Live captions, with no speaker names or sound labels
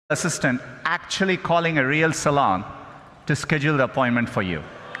assistant actually calling a real salon to schedule the appointment for you.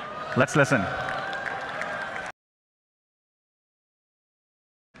 Let's listen.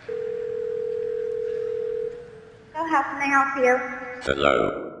 So how can I help you?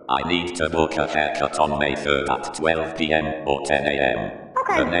 Hello. I need to book a haircut on May 3rd at 12 p.m. or 10 a.m.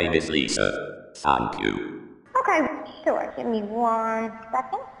 Okay. The name is Lisa. Thank you. Okay, sure. Give me 1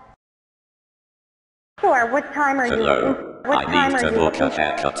 second. Sure, what time are you Hello. looking? What I time need are to you book looking a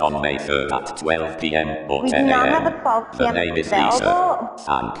haircut on May 3rd at 12 p.m. or We 10 do not have a.m. a 12 The p.m. name is available. Lisa.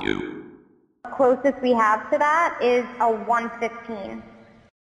 Thank you. Closest we have to that is a 1:15.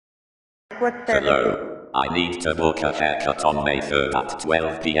 What service? Hello. I need to book a haircut on May 3rd at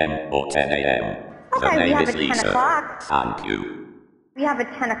 12 p.m. or 10 a.m. The Okay, we name have is a 10 Lisa. o'clock. Thank you. We have a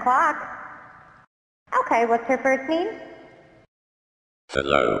 10 o'clock. Okay, what's her first name?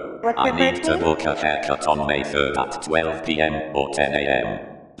 Hello. What's I your need first to name? book a haircut on May 3rd at 12 p.m. or 10 a.m.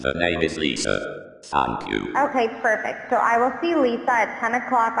 The name is Lisa. Thank you. Okay, perfect. So I will see Lisa at 10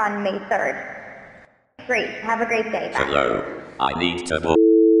 o'clock on May 3rd. Great. Have a great day. Bye. Hello. I need to book